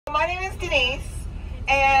My name is Denise,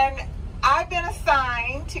 and I've been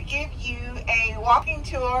assigned to give you a walking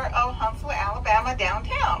tour of Huntsville, Alabama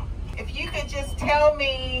downtown. If you could just tell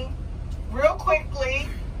me real quickly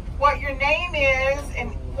what your name is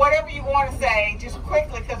and whatever you want to say, just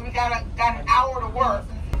quickly, because we got an hour to work.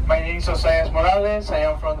 My name is Jose Morales. I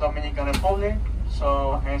am from Dominican Republic,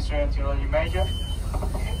 so I'm a student theology major.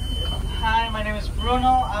 Hi, my name is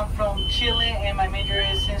Bruno. I'm from Chile, and my major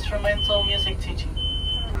is instrumental music teaching.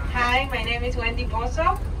 Hi, my name is Wendy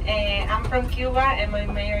Pozo, and I'm from Cuba, and my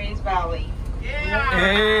major is ballet. Yeah.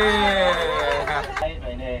 Hi,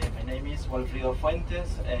 my name is Walfrido Fuentes,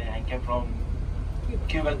 and I came from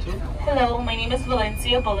Cuba too. Hello, my name is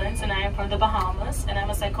Valencia Bullens, and I am from the Bahamas, and I'm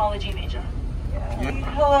a psychology major.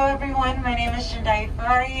 Hello everyone, my name is Jandai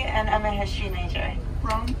Fari, and I'm a history major.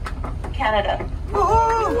 From Canada.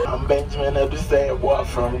 I'm Benjamin Edusebo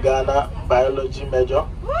from Ghana, biology major.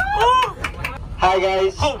 Hi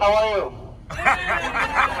guys, how are you?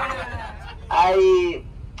 I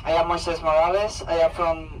am Moises Morales. I am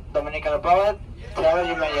from Dominican Republic,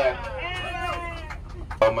 theology major.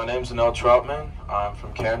 My name is Nell Troutman. I'm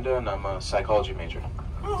from Canada and I'm a psychology major.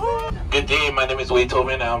 Good day, my name is Wade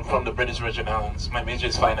Tobin. I'm from the British Virgin Islands. My major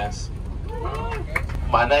is finance.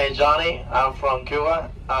 My name is Johnny. I'm from Cuba.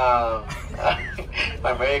 I'm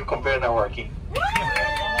very compared networking.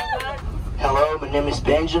 Hello, my name is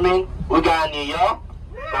Benjamin. We got New York.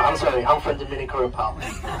 No, I'm sorry, I'm from Dominican Republic.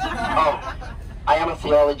 Oh, I am a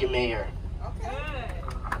theology major.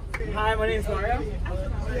 Hi, my name is Mario.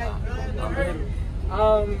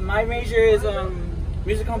 My major is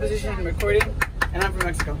music composition and recording, and I'm from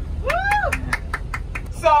Mexico.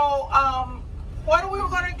 So, what we're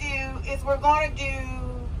going to do is we're going to do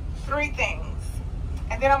 3 things,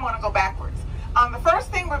 and then I'm going to go backwards. The first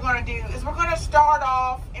thing we're going to do is we're going to start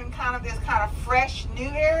off in kind of this kind of fresh new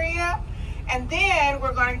area, and then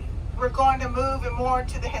we're going to move it more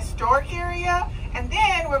to the historic area, and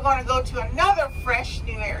then we're going to go to another fresh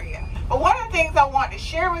new area. But one of the things I want to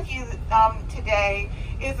share with you today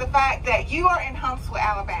is the fact that you are in Huntsville,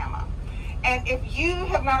 Alabama. And if you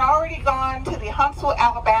have not already gone to the Huntsville,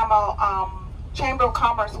 Alabama Chamber of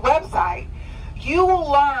Commerce website, you will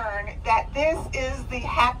learn that this is the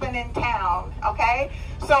happening town, okay?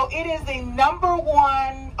 So it is the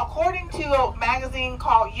 #1, according to a magazine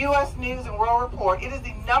called U.S. News and World Report, it is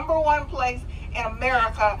the #1 place in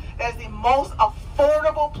America that is the most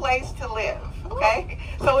affordable place to live, okay?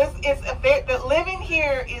 So the living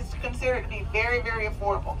here is considered to be very, very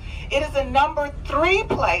affordable. It is the #3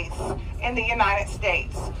 place in the United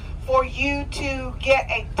States for you to get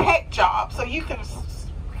a tech job. So you can,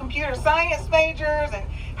 computer science majors and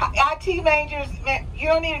IT majors, you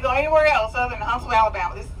don't need to go anywhere else other than Huntsville,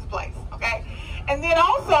 Alabama. This is the place, okay? And then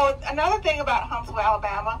also, another thing about Huntsville,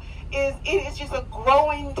 Alabama is it is just a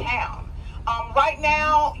growing town. Right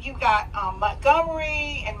now, you've got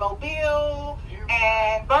Montgomery and Mobile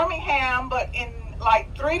and Birmingham, but in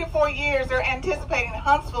like 3 to 4 years, they're anticipating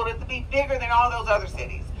Huntsville to be bigger than all those other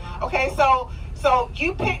cities. Okay, so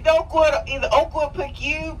you picked Oakwood, either Oakwood picked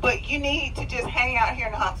you, but you need to just hang out here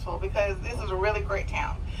in Huntsville because this is a really great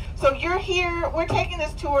town. So you're here, we're taking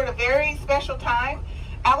this tour at a very special time.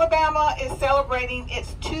 Alabama is celebrating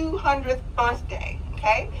its 200th birthday,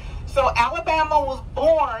 okay? So Alabama was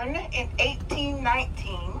born in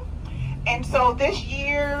 1819, and so this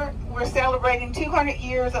year we're celebrating 200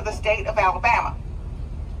 years of the state of Alabama.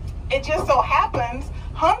 It just so happens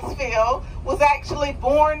Huntsville was actually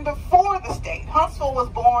born before the state. Huntsville was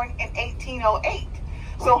born in 1808.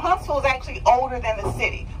 So Huntsville is actually older than the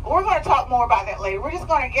city. But we're going to talk more about that later. We're just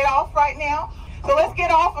going to get off right now. So let's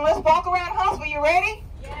get off and let's walk around Huntsville. You ready?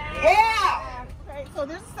 Yeah! Okay, so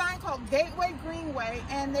there's a sign called Gateway Greenway,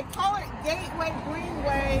 and they call it Gateway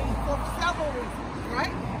Greenway for several reasons,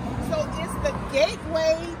 right? So it's the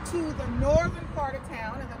gateway to the northern part of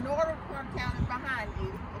town, and the northern part of town is behind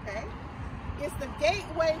you, okay? It's the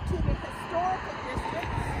gateway to the historical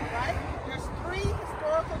districts, right? There's 3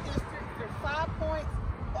 historical districts. There's 5 Points,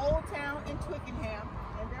 Old Town, and Twickenham,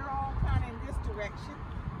 and they're all kind of in this direction.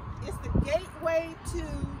 It's the gateway to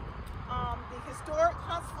the historic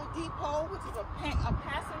Huntsville Depot, which is a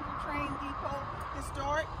passenger train depot,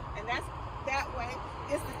 historic, and that's that way.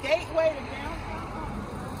 It's the gateway to downtown,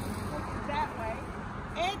 which is that way.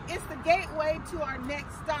 And it's the gateway to our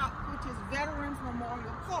next stop, which is Veterans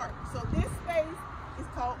Memorial Park. So this space is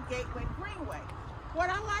called Gateway Greenway. What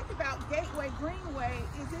I like about Gateway Greenway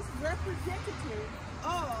is it's representative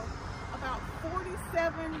of about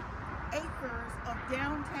 47 acres of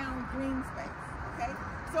downtown green space, okay?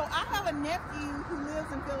 So I have a nephew who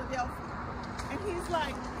lives in Philadelphia, and he's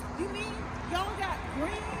like, you mean y'all got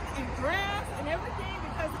green and grass and everything?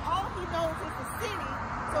 Because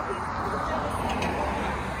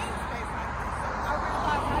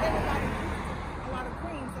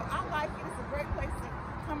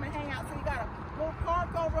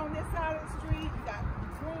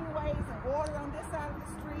side of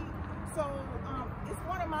the street. So it's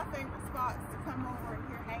one of my favorite spots to come over and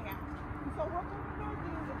here hang out. And so what we're going to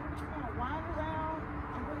do is we're just going to wind around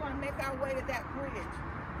and we're going to make our way to that bridge.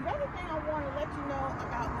 The other thing I want to let you know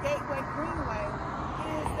about Gateway Greenway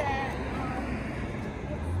is that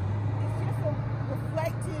it's just a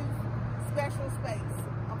reflective, special space,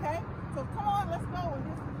 okay? So come on, let's go and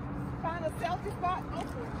just find a selfie spot. Go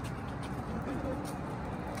for it.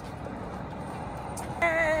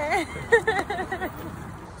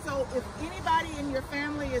 So if anybody in your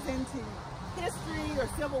family is into history or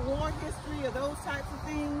Civil War history or those types of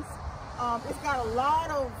things, it's got a lot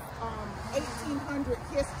of 1800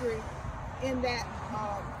 history in that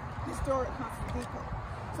historic Huntsville depot.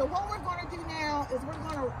 So what we're going to do now is we're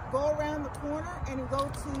going to go around the corner and go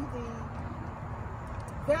to the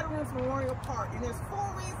Veterans Memorial Park. And there's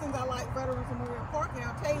 4 reasons I like Veterans Memorial Park, and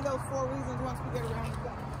I'll tell you those 4 reasons once we get around the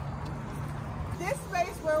corner. This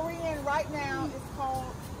space where we're in right now is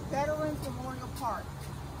called Veterans Memorial Park.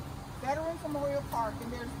 Veterans Memorial Park,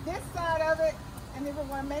 and there's this side of it, and then we're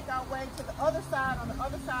going to make our way to the other side, on the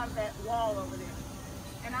other side of that wall over there.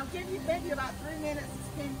 And I'll give you maybe about 3 minutes to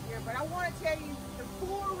spend here, but I want to tell you the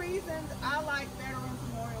 4 reasons I like Veterans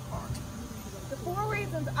Memorial Park. The 4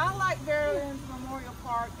 reasons I like Veterans Memorial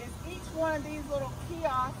Park is each one of these little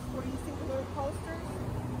kiosks where you see the little posters,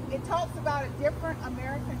 it talks about a different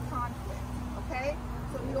American conflict, okay?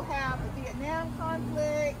 So you'll have the Vietnam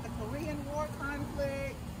conflict, the Korean War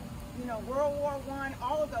conflict, you know, World War I,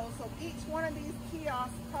 all of those. So each one of these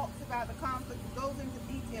kiosks talks about the conflict and goes into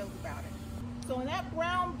details about it. So in that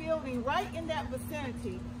brown building, right in that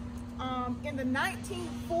vicinity, in the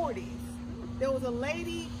 1940s, there was a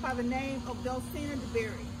lady by the name of Dulcina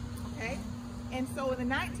DeBerry, okay? And so in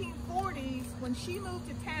the 1940s, when she moved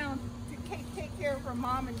to town to take care of her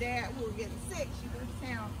mom and dad who were getting sick, she moved to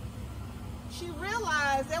town. She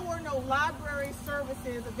realized there were no library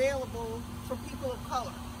services available for people of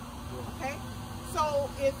color, okay? So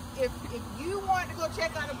if you wanted to go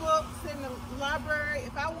check out a book, sit in the library,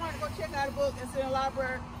 if I wanted to go check out a book and sit in the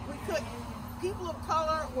library, we couldn't. People of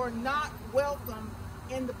color were not welcome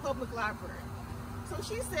in the public library. So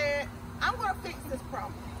she said, I'm going to fix this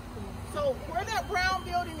problem. So where that brown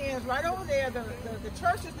building is, right over there, the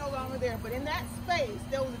church is no longer there, but in that space,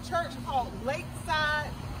 there was a church called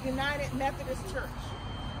Lakeside United Methodist Church.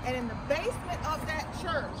 And in the basement of that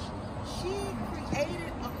church, she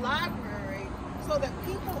created a library so that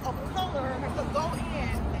people of color could go in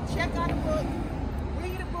and check out a book,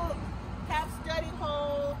 read a book, have study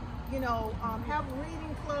hall, you know, have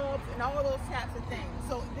reading clubs and all of those types of things.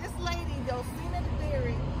 So this lady, Dulcina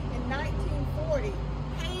DeBerry, in 1940,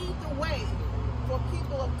 paved the way for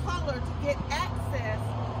people of color to get access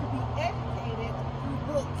to be educated through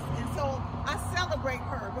books. And so I celebrate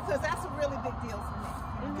her because that's a really big deal for me.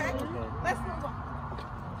 Okay? Let's move on.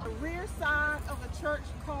 The rear side of a church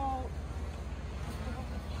called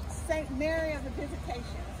St. Mary of the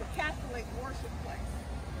Visitation. It's a Catholic worship place.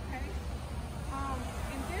 Okay?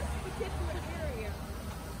 In this particular area,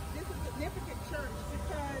 this is a significant church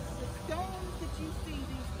because the stones that you see,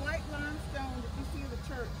 these white limestone that you see in the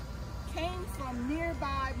church, came from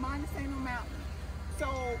nearby Montesano Mountain. So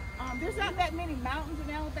there's not that many mountains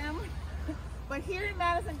in Alabama, but here in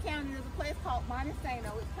Madison County, there's a place called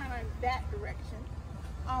Montesano. It's kind of in that direction.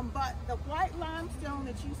 But the white limestone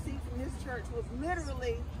that you see from this church was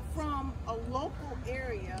literally from a local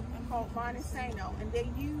area called Montesano, and they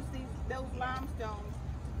used those limestones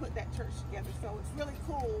to put that church together. So it's really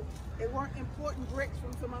cool. They weren't importing bricks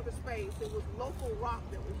from some other space. It was local rock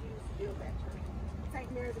that was used to build that church.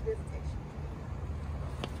 St. Mary's of Visitation.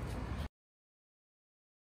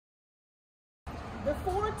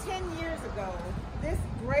 Before 10 years ago, this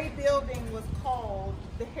gray building was called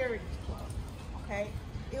the Heritage Club, okay?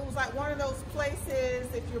 It was like one of those places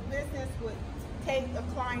that your business would take a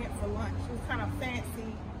client for lunch. It was kind of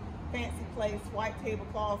fancy place, white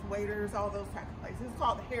tablecloths, waiters, all those types of places. It's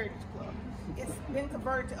called the Heritage Club. It's been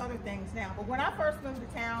converted to other things now. But when I first moved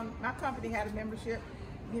to town, my company had a membership.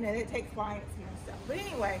 You know, they take clients here and stuff. But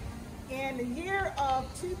anyway, in the year of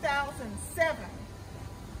 2007,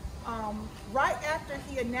 right after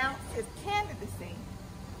he announced his candidacy,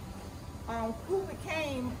 who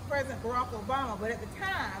became President Barack Obama, but at the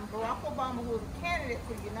time, Barack Obama, who was a candidate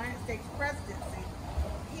for the United States presidency,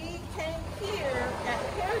 he came here at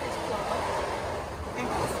the Heritage Club and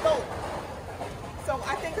he spoke. So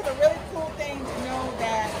I think it's a really cool thing to know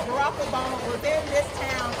that Barack Obama was in this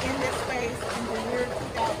town, in this space, in the year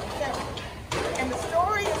 2007. And the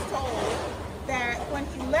story is told that when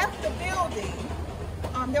he left the building,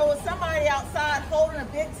 there was somebody outside holding a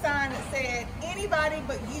big sign that said, "Anybody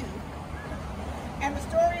but you." And the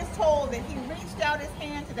story is told that he reached out his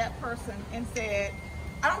hand to that person and said,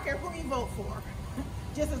 I don't care who you vote for,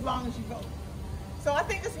 just as long as you vote. So I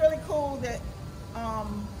think it's really cool that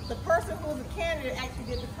the person who was a candidate actually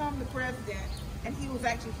did become the president, and he was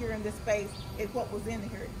actually here in this space is what was in the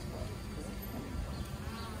Heritage Club.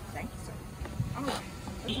 Thank you, sir. All right.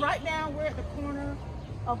 Right now we're at the corner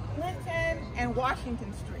of Clinton and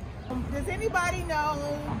Washington Street. Does anybody know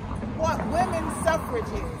what women's suffrage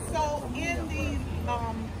is? So in the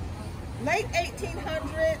late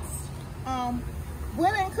 1800s,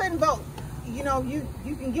 women couldn't vote. You know, you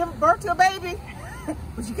can give birth to a baby,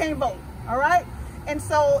 but you can't vote, all right? And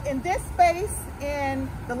so in this space in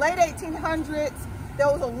the late 1800s, there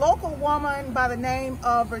was a local woman by the name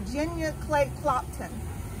of Virginia Clay Clopton,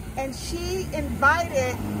 and she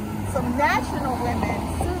invited some national women,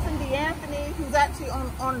 Susan B. Anthony, who's actually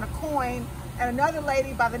on the coin, and another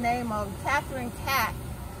lady by the name of Catherine Catt,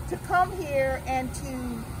 to come here and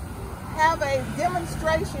to have a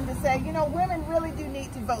demonstration to say, you know, women really do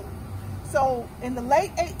need to vote. So in the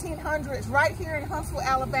late 1800s, right here in Huntsville,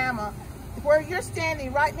 Alabama, where you're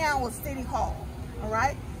standing right now was City Hall, all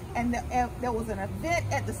right? And there was an event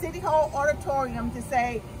at the City Hall auditorium to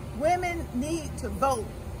say, women need to vote,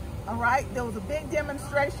 all right? There was a big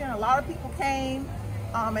demonstration, a lot of people came,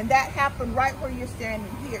 and that happened right where you're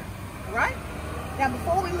standing here, all right? Now,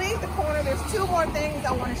 before we leave the corner, there's two more things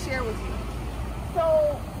I want to share with you.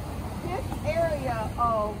 So this area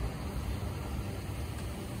of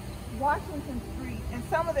Washington Street and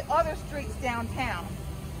some of the other streets downtown,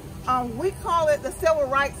 we call it the Civil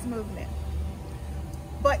Rights Movement.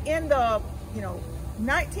 But in the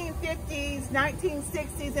 1950s,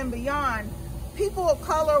 1960s and beyond, people of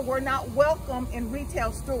color were not welcome in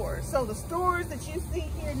retail stores. So the stores that you see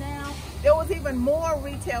here now, there was even more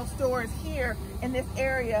retail stores here in this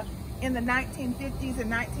area in the 1950s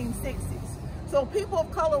and 1960s. So people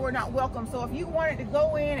of color were not welcome. So if you wanted to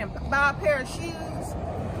go in and buy a pair of shoes,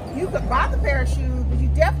 you could buy the pair of shoes, but you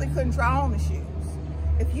definitely couldn't try on the shoes.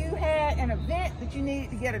 If you had an event that you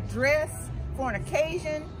needed to get a dress for an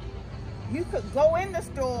occasion, you could go in the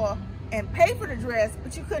store and pay for the dress,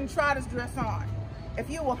 but you couldn't try this dress on. If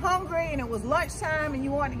you were hungry and it was lunchtime and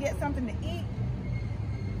you wanted to get something to eat,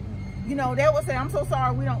 you know, they would say, I'm so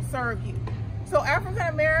sorry, we don't serve you. So African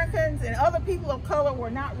Americans and other people of color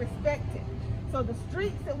were not respected. So the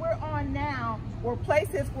streets that we're on now were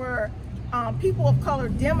places where people of color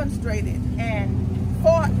demonstrated and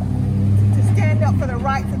fought to stand up for their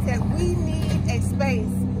rights and said, we need a space.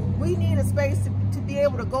 We need a space to be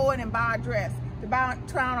able to go in and buy a dress, to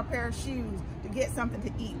try on a pair of shoes, to get something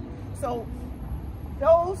to eat. So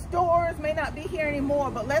those stores may not be here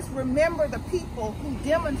anymore, but let's remember the people who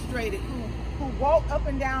demonstrated, who walked up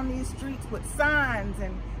and down these streets with signs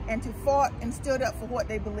and who fought and stood up for what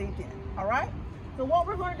they believed in, all right? So what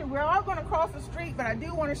we're going to do, we're all going to cross the street, but I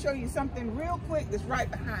do want to show you something real quick that's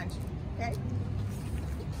right behind you, okay?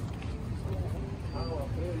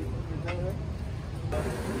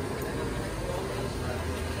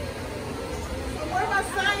 Where are my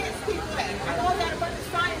science people at? I know I got a bunch of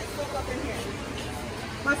science folk up in here.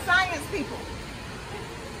 My science people.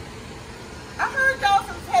 I heard y'all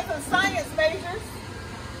had some science majors.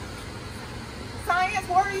 Science,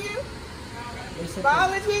 where are you?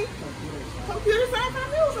 Biology? Computer science? I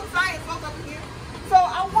knew some science folk up in here. So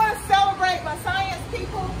I want to celebrate my science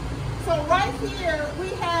people. So right here, we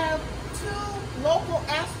have two local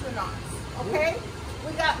astronauts, okay?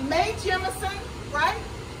 We got Mae Jemison, right?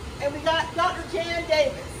 And we got Dr. Jan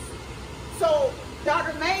Davis. So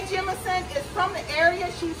Dr. Mae Jemison is from the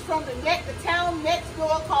area. She's from the town next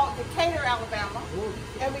door called Decatur, Alabama.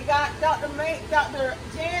 And we got Dr.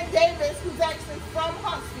 Jan Davis, who's actually from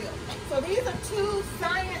Huntsville. So these are two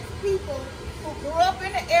science people who grew up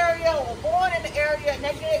in the area, or born in the area, and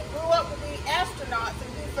they grew up to be astronauts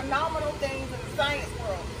and do phenomenal things in the science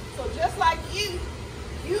world. So just like you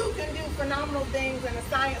can do phenomenal things in the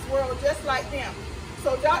science world just like them.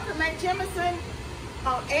 So Dr. Mae Jemison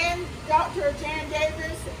and Dr. Jan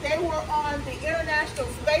Davis, they were on the International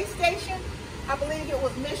Space Station. I believe it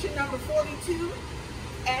was mission number 42.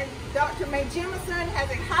 And Dr. Mae Jemison has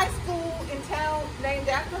a high school in town named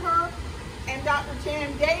after her. And Dr.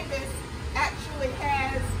 Jan Davis actually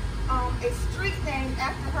has a street named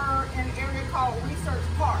after her in an area called Research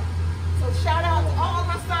Park. So shout out to all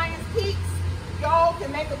my science peeps. Y'all can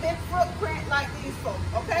make a big footprint like these folks,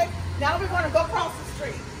 okay? Now we're going to go across the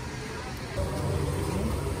street.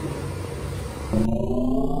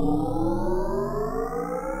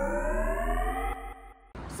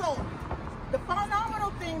 So, the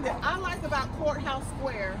phenomenal thing that I like about Courthouse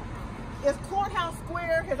Square is Courthouse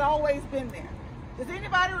Square has always been there. Does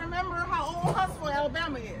anybody remember how old Huntsville,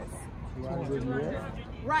 Alabama is?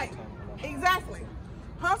 Right, exactly.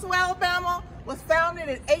 Huntsville, Alabama was founded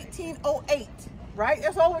in 1808, right?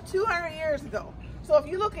 That's over 200 years ago. So if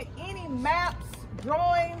you look at any maps,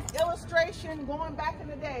 drawings, illustration going back in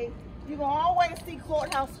the day, you're going to always see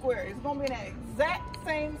Courthouse Square. It's going to be in that exact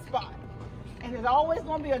same spot. And there's always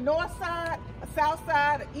going to be a north side, a south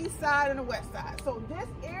side, an east side, and a west side. So this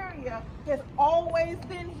area has always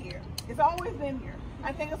been here. It's always been here.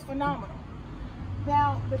 I think it's phenomenal.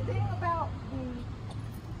 Now, the thing about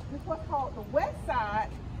what's called the west side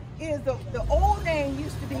is the old name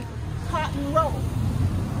used to be Cotton Road.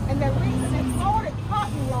 And the reason they called it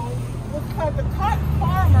Cotton Road was because the cotton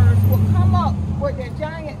farmers would come up with their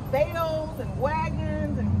giant bales and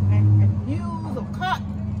wagons and mules of cotton.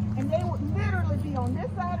 And they would literally be on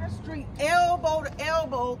this side of the street, elbow to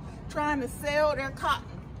elbow, trying to sell their cotton.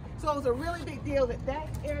 So it was a really big deal that that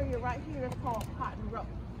area right here is called Cotton Road,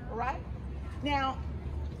 all right? Now,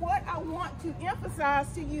 what I want to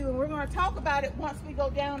emphasize to you, and we're going to talk about it once we go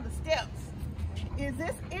down the steps, is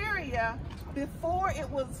this area, before it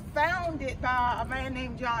was founded by a man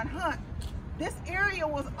named John Hunt, this area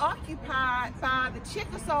was occupied by the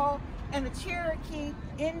Chickasaw and the Cherokee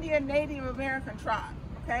Indian Native American tribe.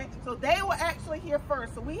 Okay, so they were actually here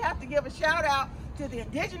first. So we have to give a shout out to the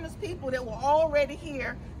indigenous people that were already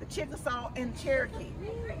here, the Chickasaw and Cherokee.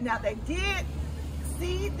 Now they did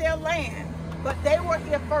cede their land, but they were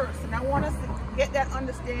here first. And I want us to get that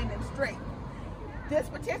understanding straight. This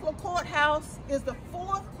particular courthouse is the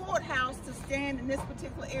 4th courthouse to stand in this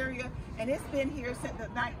particular area, and it's been here since the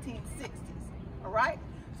 1960s, all right?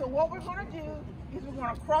 So what we're gonna do is we're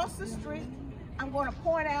gonna cross the street. I'm going to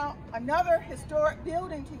point out another historic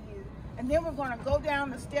building to you, and then we're going to go down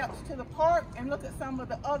the steps to the park and look at some of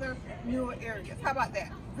the other newer areas. How about that?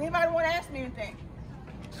 Does anybody want to ask me anything?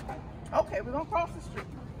 Okay, we're going to cross the street.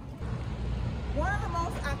 One of the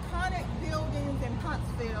most iconic buildings in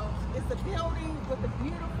Huntsville is the building with the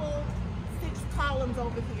beautiful 6 columns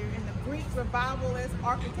over here in the Greek revivalist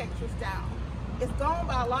architecture style. It's gone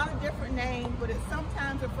by a lot of different names, but it's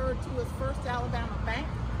sometimes referred to as First Alabama Bank.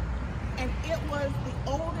 And it was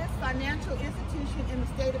the oldest financial institution in the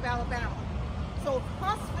state of Alabama. So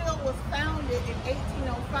Huntsville was founded in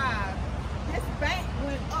 1805. This bank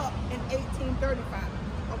went up in 1835,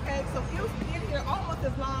 okay? So it was in here almost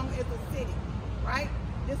as long as the city, right?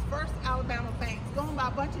 This First Alabama Bank. It's going by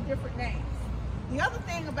a bunch of different names. The other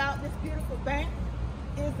thing about this beautiful bank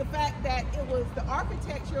is the fact that the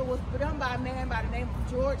architecture was done by a man by the name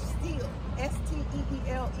of George Steele,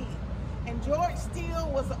 S-T-E-E-L-E. And George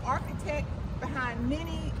Steele was the architect behind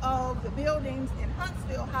many of the buildings in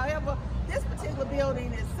Huntsville. However, this particular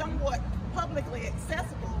building is somewhat publicly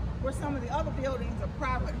accessible, where some of the other buildings are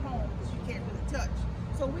private homes you can't really touch.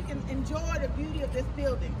 So we can enjoy the beauty of this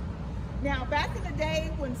building. Now, back in the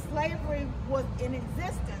day when slavery was in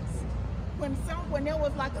existence, when there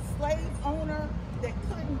was like a slave owner that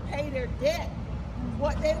couldn't pay their debt,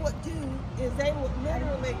 what they would do is they would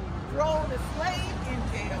literally throw the slave in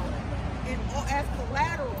jail as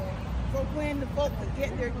collateral for when the folks would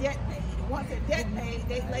get their debt paid. And once their debt paid,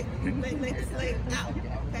 they let the slave out,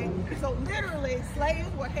 okay? So literally, slaves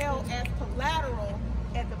were held as collateral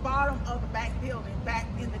at the bottom of the bank building back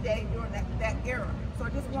in the day during that era. So I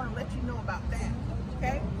just want to let you know about that,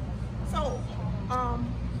 okay? So,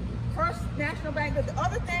 First National Bank, the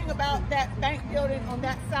other thing about that bank building on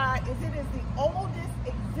that side is it is the oldest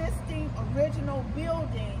existing original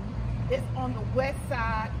building that's on the west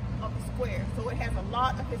side of the square. So it has a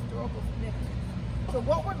lot of historical significance. So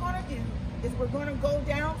what we're going to do is we're going to go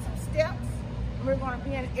down some steps, and we're going to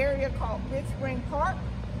be in an area called Big Spring Park,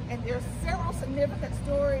 and there's several significant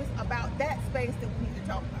stories about that space that we need to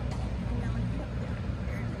talk about.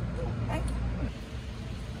 Thank you.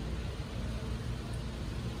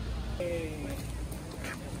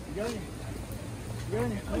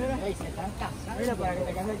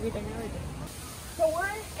 So we're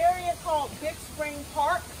in an area called Big Spring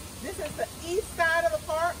Park. This is the east side of the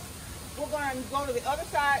park. We're going to go to the other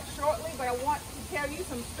side shortly, but I want to tell you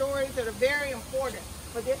some stories that are very important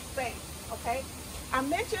for this space, okay? I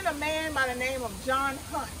mentioned a man by the name of John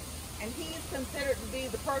Hunt, and he's considered to be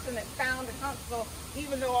the person that founded Huntsville,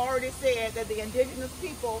 even though I already said that the indigenous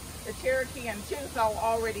people, the Cherokee and Chickasaw, were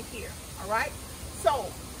already here, all right? So,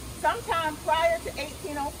 sometime prior to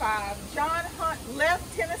 1805, John Hunt left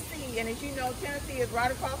Tennessee, and as you know, Tennessee is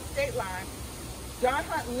right across the state line. John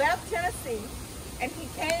Hunt left Tennessee, and he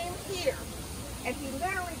came here, and he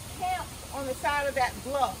literally camped on the side of that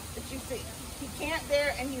bluff that you see. He camped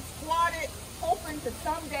there, and he squatted, hoping to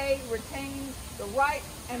someday retain the right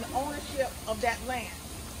and the ownership of that land.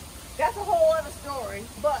 That's a whole other story,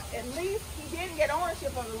 but at least he didn't get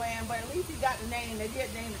ownership of the land, but at least he got the name. They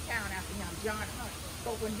did name the town after him, John Hunt.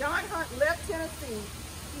 So when John Hunt left Tennessee,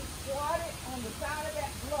 he squatted on the side of that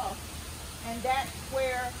bluff, and that's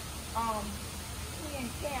where he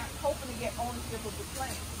encamped, hoping to get ownership of the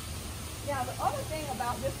land. Now, the other thing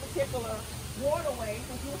about this particular waterway,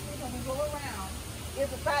 because you'll see when we go around, is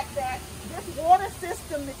the fact that this water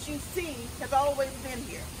system that you see has always been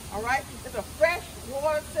here, all right? It's a fresh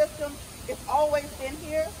water system. It's always been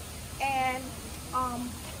here. And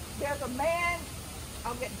there's a man,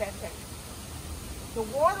 I'll get that to you. The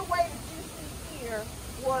waterway that you see here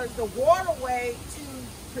was the waterway to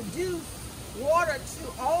produce water to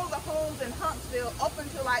all the homes in Huntsville up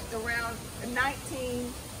until like around the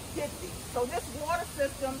 1950s. So this water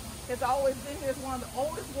system has always been here. It's one of the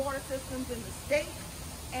oldest water systems in the state,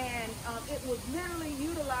 and it was literally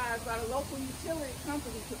utilized by the local utility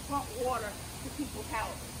company to pump water to people's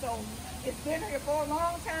houses. So it's been here for a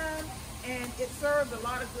long time, and it served a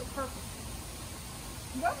lot of good purposes.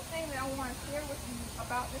 The other thing that I want to share with you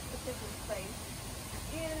about this particular space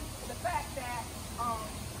is the fact that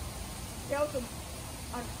there was a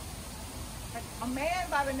man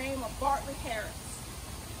by the name of Bartley Harris.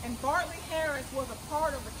 And Bartley Harris was a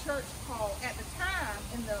part of a church called, at the time,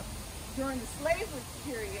 during the slavery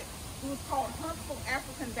period, it was called Huntsville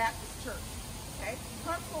African Baptist Church. Okay?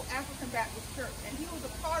 Huntsville African Baptist Church. And he was a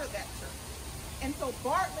part of that church. And so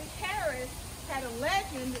Bartley Harris had a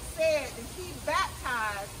legend that said that he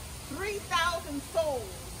baptized 3,000 souls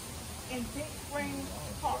in Big Springs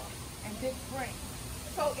Park and Big Springs.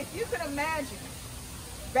 So if you can imagine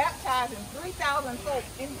baptizing 3,000 souls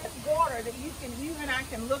in this water that you and I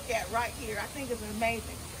can look at right here, I think is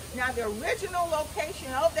amazing. Now the original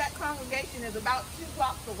location of that congregation is about 2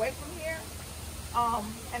 blocks away from here.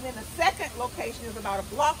 And then the second location is about a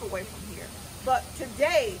block away from here. But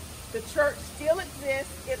today, the church still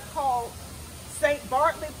exists. It's called St.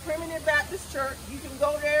 Bartley Primitive Baptist Church. You can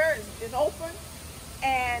go there, it's open.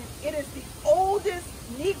 And it is the oldest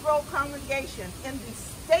Negro congregation in the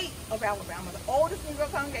state of Alabama, the oldest Negro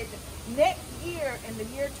congregation. Next year, in the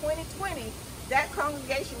year 2020, that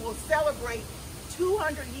congregation will celebrate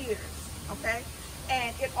 200 years, okay?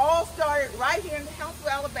 And it all started right here in Huntsville,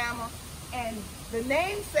 Alabama, and the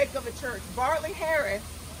namesake of the church, Bartley Harris,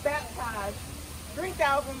 baptized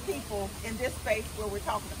 3,000 people in this space where we're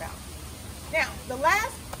talking about. Now, the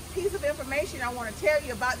last piece of information I want to tell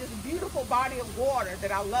you about this beautiful body of water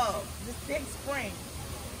that I love, this big spring,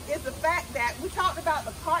 is the fact that we talked about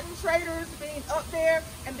the cotton traders being up there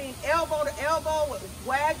and being elbow to elbow with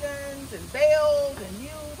wagons and bales and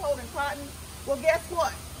mules holding cotton. Well, guess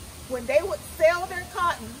what? When they would sell their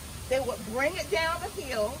cotton, they would bring it down the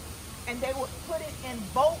hill and they would put it in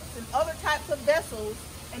boats and other types of vessels,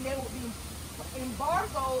 and they would be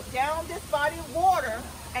embargoed down this body of water,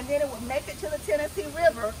 and then it would make it to the Tennessee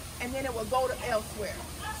River, and then it would go to elsewhere.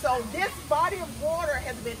 So this body of water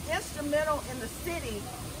has been instrumental in the city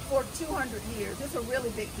for 200 years. It's a really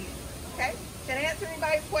big deal, okay? Can I answer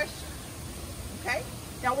anybody's question? Okay?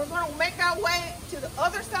 Now we're going to make our way to the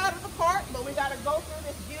other side of the park, but we got to go through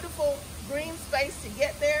this beautiful green space to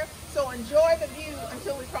get there. So enjoy the view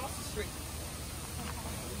until we cross the street.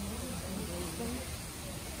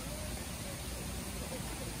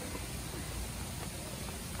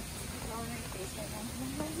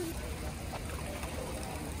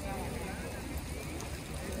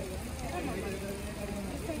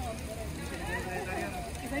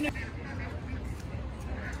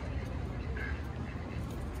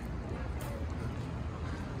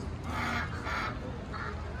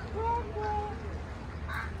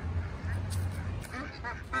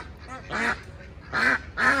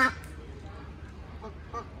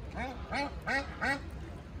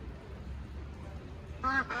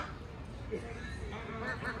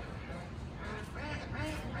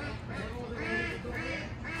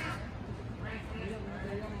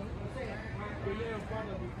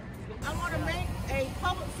 I want to make a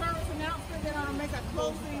public service announcement, then I'll make a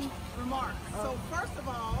closing remark. So first of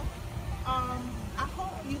all, I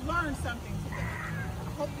hope you learned something today.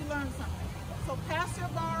 I hope you learned something. So Pastor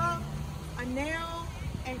Barra, Anel,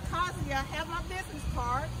 and Kazia have my business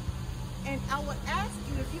card, and I would ask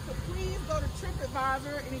you if you could please go to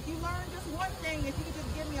TripAdvisor, and if you learned just one thing, if you could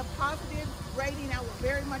just give me a positive rating, I would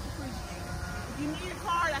very much appreciate it. If you need a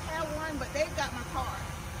card, I have one, but they've got my card.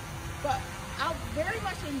 But I very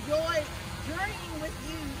much enjoyed journeying with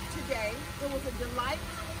you today. It was a delight.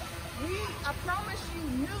 I promise you,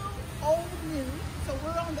 new, old, new. So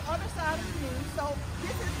we're on the other side of the new. So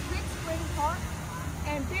this is Big Spring Park.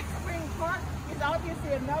 And Big Spring Park is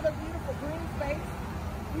obviously another beautiful green space.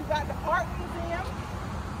 We've got the Art Museum.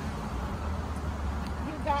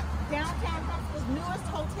 you've got downtown Huntsville's newest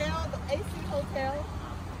hotel, the AC Hotel.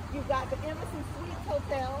 You've got the Embassy Suites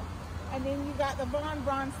Hotel. And then you got the Von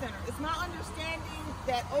Braun Center. It's my understanding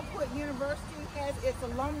that Oakwood University has its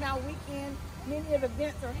alumni weekend. Many of the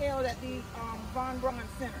events are held at the Von Braun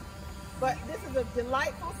Center. But this is a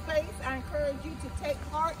delightful space. I encourage you to take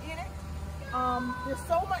part in it. There's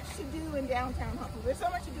so much to do in downtown Huntsville. There's so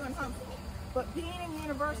much to do in Huntsville. But being in the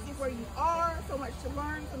university where you are, so much to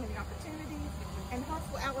learn, so many opportunities, and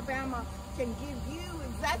Huntsville, Alabama can give you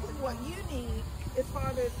exactly what you need as far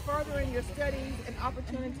as furthering your studies and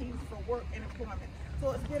opportunities for work and employment.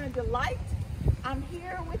 So it's been a delight. I'm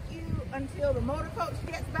here with you until the motor coach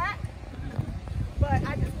gets back. But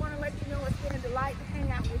I just want to let you know it's been a delight to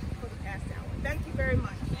hang out with you for the past hour. Thank you very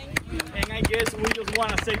much. Thank you. And I guess we just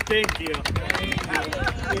want to say thank you.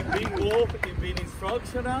 It's been good, it's been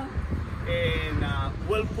instructional, and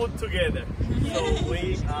well put together. So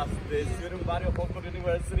we, as the student body of Oakwood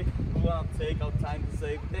University, we want to take our time to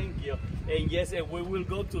say thank you. And yes, and we will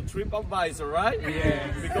go to TripAdvisor, right?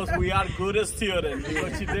 Yes. Because we are good students.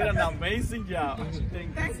 Because she did an amazing job.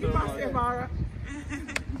 Thank you so much. Ibarra.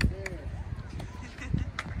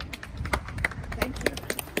 Thank you.